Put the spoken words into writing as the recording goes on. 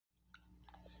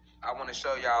I want to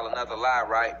show y'all another lie,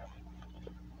 right?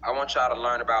 I want y'all to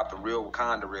learn about the real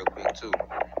Wakanda real quick, too.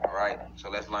 All right? So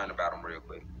let's learn about them real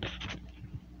quick.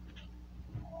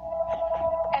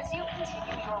 As you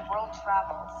continue your world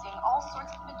travel, seeing all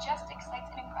sorts of majestic sights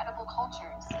and incredible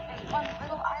cultures, there's one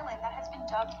little island that has been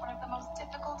dubbed one of the most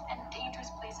difficult and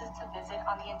dangerous places to visit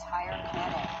on the entire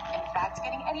planet. In fact,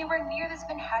 getting anywhere near this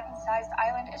Manhattan-sized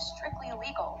island is strictly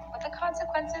illegal, but the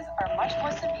consequences are much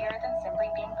more severe than simply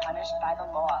being punished by the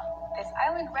law. This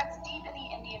island rests deep in the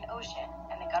Indian Ocean,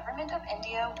 and the government of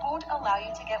India won't allow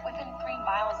you to get within 3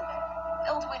 miles of it.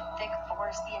 Filled with thick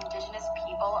forests, the indigenous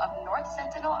people of North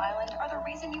Sentinel Island are the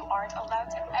reason you aren't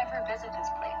allowed to ever visit this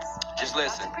place. Just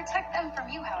listen. Not to protect them from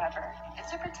you, however.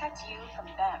 It's to protect you from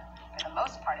them, for the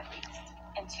most part at least.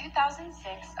 In 2006,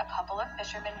 a couple of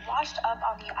fishermen washed up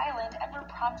on the island and were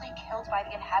promptly killed by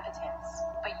the inhabitants.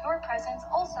 But your presence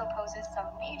also poses some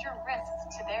major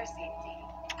risks to their safety.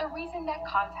 The reason that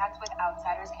contact with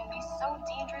outsiders can be so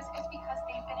dangerous is because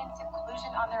they've been in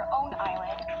seclusion on their own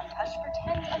island, untouched for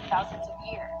tens of thousands of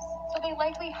years. So they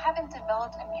likely haven't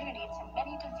developed immunity to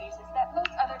many diseases that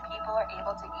most other people are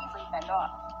able to easily fend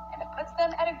off. And it puts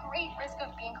them at a great risk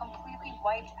of being completely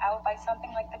wiped out by something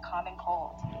like the common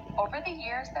cold. Over the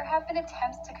years, there have been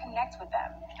attempts to connect with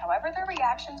them. However, their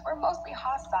reactions were mostly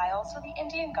hostile, so the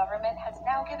Indian government has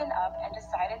now given up and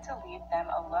decided to leave them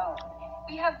alone.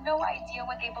 We have no idea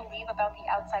what they believe about the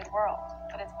outside world,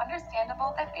 but it's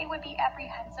understandable that they would be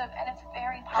apprehensive, and it's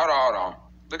very possible. Hold on.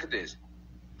 Look at this.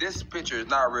 This picture is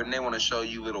not written. They want to show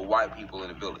you little white people in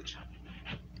the village.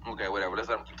 Okay, whatever. Let's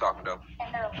let them keep talking, though.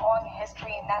 In their long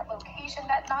history in that location,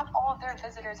 that not all of their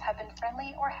visitors have been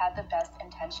friendly or had the best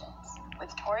intentions. With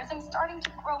tourism starting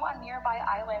to grow on nearby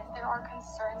islands, there are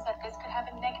concerns that this could have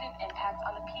a negative impact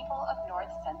on the people of North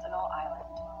Sentinel Island.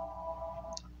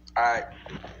 All right.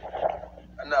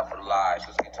 Enough of the lies.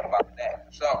 Let's get to about that.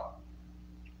 So,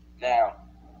 now,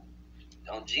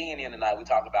 on GNN tonight, we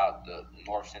talked about the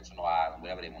North Sentinel Island,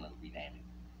 whatever they want to rename it.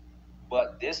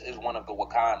 But this is one of the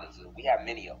Wakandas. We have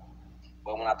many of them.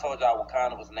 But when I told y'all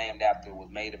Wakanda was named after, was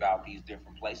made about these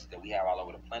different places that we have all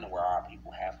over the planet where our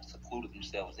people have secluded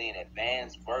themselves in,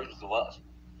 advanced versions of us.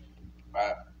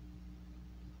 Right?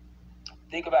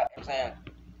 Think about it. I'm saying,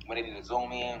 when they need to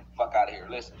zoom in, fuck out of here.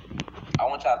 Listen, I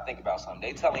want y'all to think about something.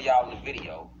 They telling y'all in the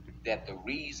video that the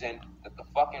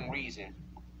fucking reason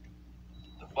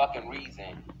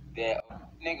that,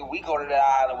 nigga, we go to that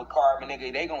island with Carbon,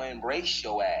 nigga, they gonna embrace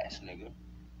your ass, nigga.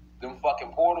 Them fucking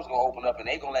portals gonna open up and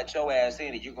they gonna let your ass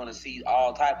in and you're gonna see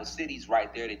all type of cities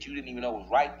right there that you didn't even know was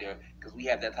right there because we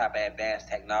have that type of advanced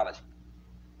technology,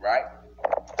 right?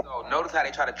 So notice how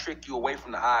they try to trick you away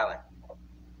from the island.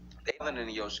 They land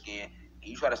into your skin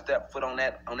and you try to step foot on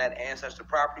that ancestor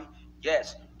property,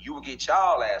 yes, you will get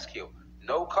y'all ass killed.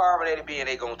 No carbonated being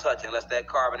they gonna touch unless that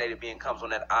carbonated being comes on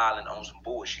that island on some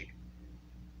bullshit.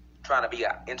 Trying to be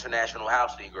an international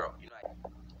house Negro. You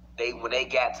know, when they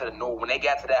got to the north, when they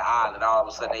got to that island, all of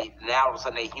a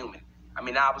sudden they human. I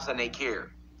mean, all of a sudden they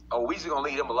care. Oh, we just gonna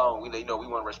leave them alone. We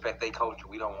want to respect their culture.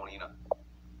 We don't want,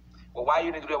 Well, why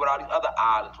you didn't do that with all these other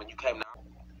islands when you came down?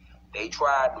 They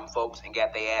tried them folks and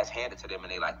got their ass handed to them,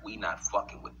 and they like, we not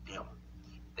fucking with them.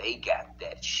 They got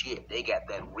that shit. They got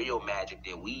that real magic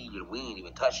that we ain't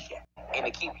even touched yet. And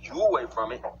to keep you away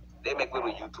from it, they make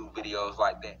little YouTube videos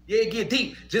like that. Yeah, it get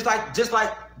deep. Just like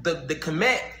the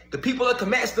Kemet, the people of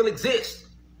Kemet still exist.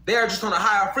 They are just on a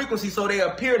higher frequency, so they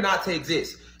appear not to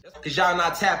exist. Because y'all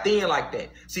not tapped in like that.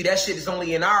 See, that shit is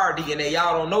only in our DNA.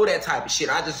 Y'all don't know that type of shit.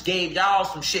 I just gave y'all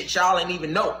some shit y'all ain't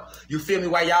even know. You feel me?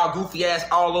 While y'all goofy ass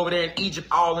all over there in Egypt,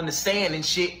 all in the sand and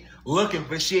shit, looking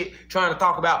for shit, trying to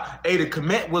talk about, hey, the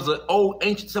Kemet was an old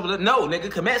ancient civilization. No, nigga,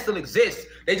 Kemet still exists.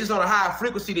 They just on a higher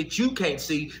frequency that you can't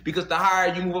see because the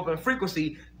higher you move up in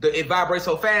frequency, it vibrates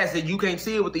so fast that you can't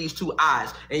see it with these two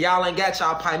eyes. And y'all ain't got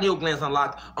y'all pineal glands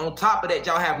unlocked. On top of that,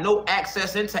 y'all have no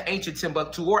access into ancient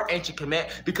Timbuktu or ancient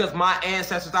Kemet because our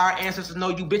ancestors know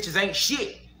you bitches ain't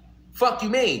shit. Fuck you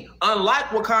mean? Unlike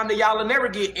Wakanda, y'all will never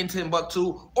get in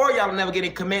Timbuktu or y'all will never get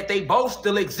in Kemet. They both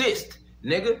still exist,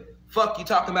 nigga. Fuck you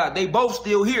talking about? They both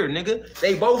still here, nigga.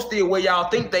 They both still where y'all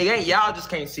think they ain't. Y'all just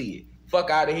can't see it. Fuck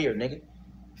out of here, nigga.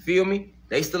 Feel me?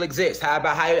 They still exist. How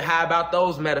about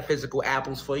those metaphysical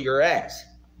apples for your ass?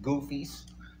 Goofies.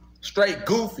 Straight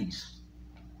goofies.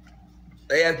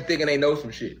 They ass be thinking they know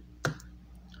some shit.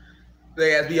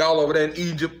 They ass be all over there in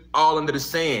Egypt, all under the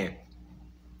sand.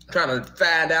 Trying to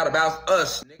find out about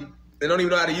us, nigga. They don't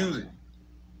even know how to use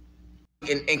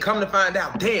it. And come to find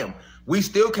out, damn, we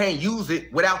still can't use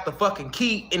it without the fucking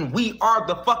key, and we are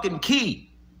the fucking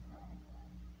key.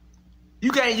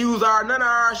 You can't use none of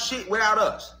our shit without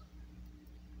us.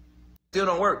 still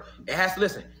don't work. It has to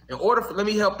listen. In order for, let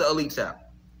me help the elites out.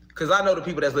 Because I know the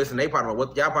people that's listening, they probably know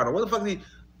what y'all probably know. What the fuck is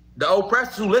the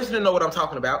oppressors who listen know what I'm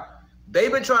talking about.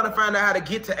 They've been trying to find out how to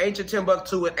get to ancient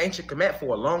Timbuktu and ancient Kemet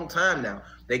for a long time now.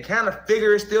 They kind of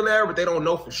figure it's still there, but they don't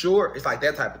know for sure. It's like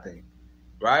that type of thing,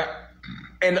 right?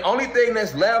 And the only thing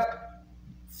that's left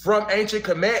from ancient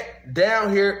Kemet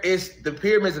down here is the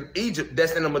pyramids of Egypt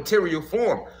that's in a material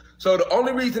form. So the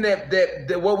only reason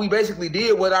that what we basically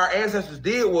did, what our ancestors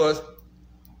did was,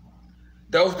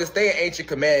 those that stay in ancient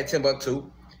Kemet and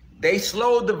Timbuktu, they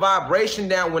slowed the vibration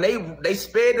down. When they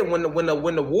sped it, when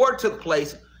the war took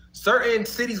place, certain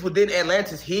cities within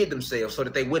Atlantis hid themselves so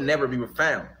that they would never be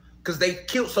found, because they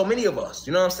killed so many of us.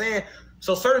 You know what I'm saying?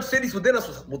 So certain cities within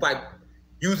us was like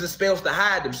using spells to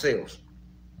hide themselves.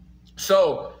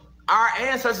 So our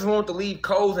ancestors wanted to leave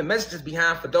codes and messages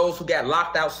behind for those who got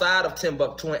locked outside of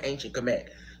Timbuktu and ancient Kemet.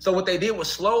 So what they did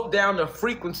was slow down the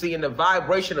frequency and the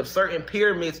vibration of certain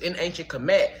pyramids in ancient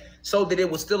Kemet so that it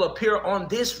would still appear on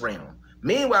this realm.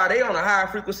 Meanwhile, they on a higher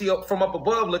frequency from up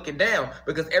above looking down,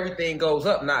 because everything goes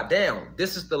up, not down.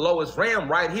 This is the lowest realm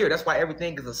right here. That's why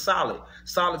everything is a solid.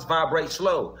 Solids vibrate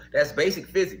slow. That's basic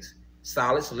physics.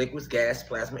 Solids, liquids, gas,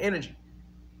 plasma, energy.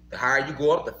 The higher you go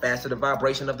up, the faster the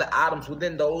vibration of the atoms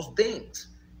within those things.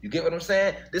 You get what I'm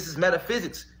saying? This is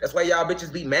metaphysics. That's why y'all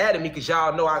bitches be mad at me, because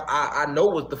y'all know I know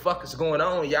what the fuck is going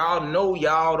on. Y'all know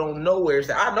y'all don't know where it's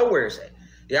at. I know where it's at.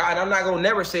 Yeah, and I'm not gonna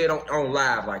never say it on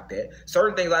live like that.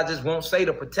 Certain things I just won't say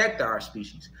to protect our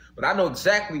species. But I know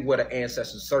exactly where the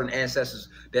ancestors, certain ancestors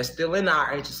that's still in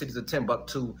our ancient cities of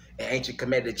Timbuktu and ancient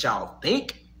Kemet that y'all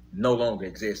think no longer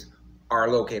exist, are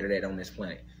located at on this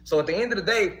planet. So at the end of the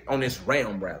day, on this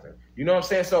realm, rather. You know what I'm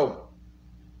saying? So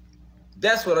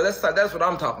that's what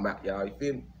I'm talking about, y'all. You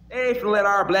feel me? They ain't finna let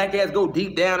our black ass go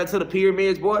deep down into the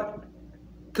pyramids, boy.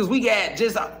 Cause we got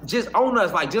just on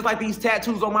us, like just like these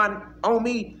tattoos on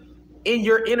me, in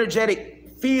your energetic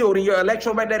field, in your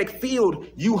electromagnetic field,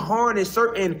 you harness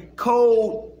certain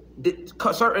code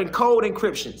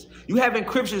encryptions. You have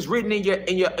encryptions written in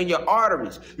your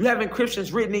arteries. You have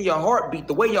encryptions written in your heartbeat.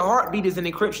 The way your heartbeat is an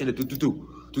encryption.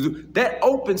 That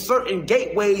opens certain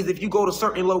gateways if you go to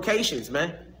certain locations,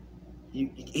 man. You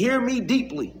hear me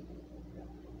deeply.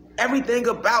 Everything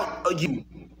about you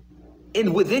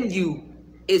and within you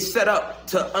is set up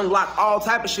to unlock all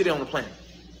type of shit on the planet.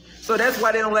 So that's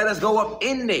why they don't let us go up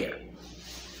in there.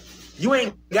 You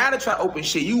ain't gotta try to open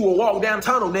shit. You will walk down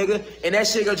tunnel, nigga, and that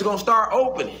shit just gonna start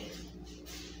opening.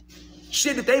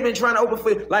 Shit that they've been trying to open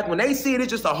for, like when they see it, it's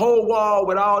just a whole wall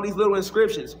with all these little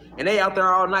inscriptions, and they out there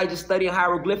all night just studying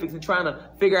hieroglyphics and trying to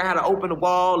figure out how to open the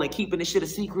wall and keeping this shit a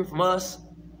secret from us.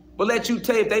 But let you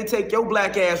tell you, if they take your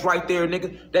black ass right there,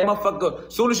 nigga, that motherfucker,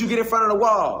 as soon as you get in front of the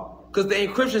wall, because the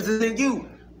encryptions is in you,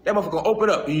 that motherfucker gonna open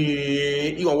up.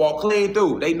 You gonna walk clean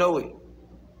through. They know it.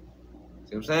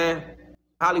 See what I'm saying?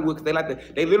 Hollywood, cause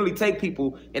they literally take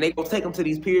people and they go take them to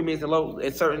these pyramids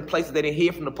and certain places they didn't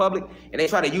hear from the public, and they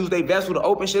try to use their vessel to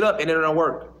open shit up, and it don't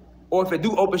work. Or if they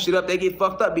do open shit up, they get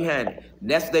fucked up behind it.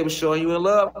 And that's what they were showing you in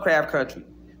Lovecraft Country,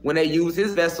 when they used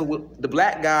his vessel with the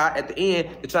black guy at the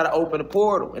end to try to open the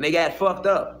portal, and they got fucked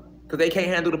up because they can't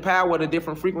handle the power of the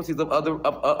different frequencies of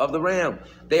the realm.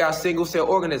 They are single cell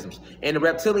organisms, and the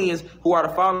reptilians, who are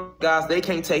the fallen gods, they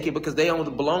can't take it because they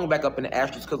don't belong back up in the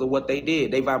astrals because of what they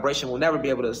did. Their vibration will never be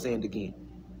able to ascend again.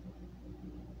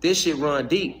 This shit run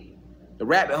deep. The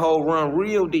rabbit hole run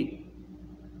real deep.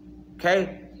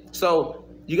 Okay, so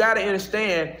you got to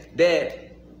understand that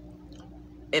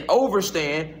and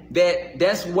understand that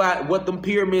that's what them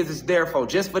pyramids is there for,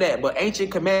 just for that. But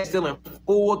ancient Kemet is still in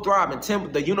full throb. And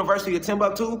the University of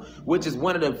Timbuktu, which is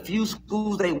one of the few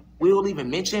schools they will even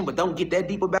mention, but don't get that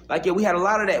deep about. Like, yeah, we had a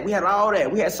lot of that. We had all that.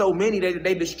 We had so many that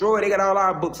they destroyed. They got all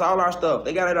our books, all our stuff.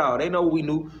 They got it all. They know what we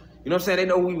knew. You know what I'm saying? They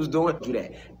know what we was doing. Do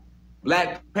that.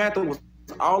 Black Panther was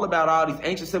all about all these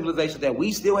ancient civilizations that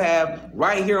we still have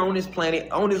right here on this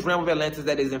planet, on this realm of Atlantis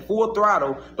that is in full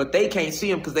throttle, but they can't see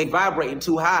them because they vibrating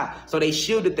too high. So they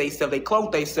shielded themselves, they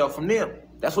cloaked themselves from them.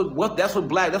 That's what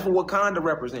Wakanda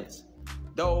represents.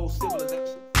 Those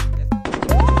civilizations.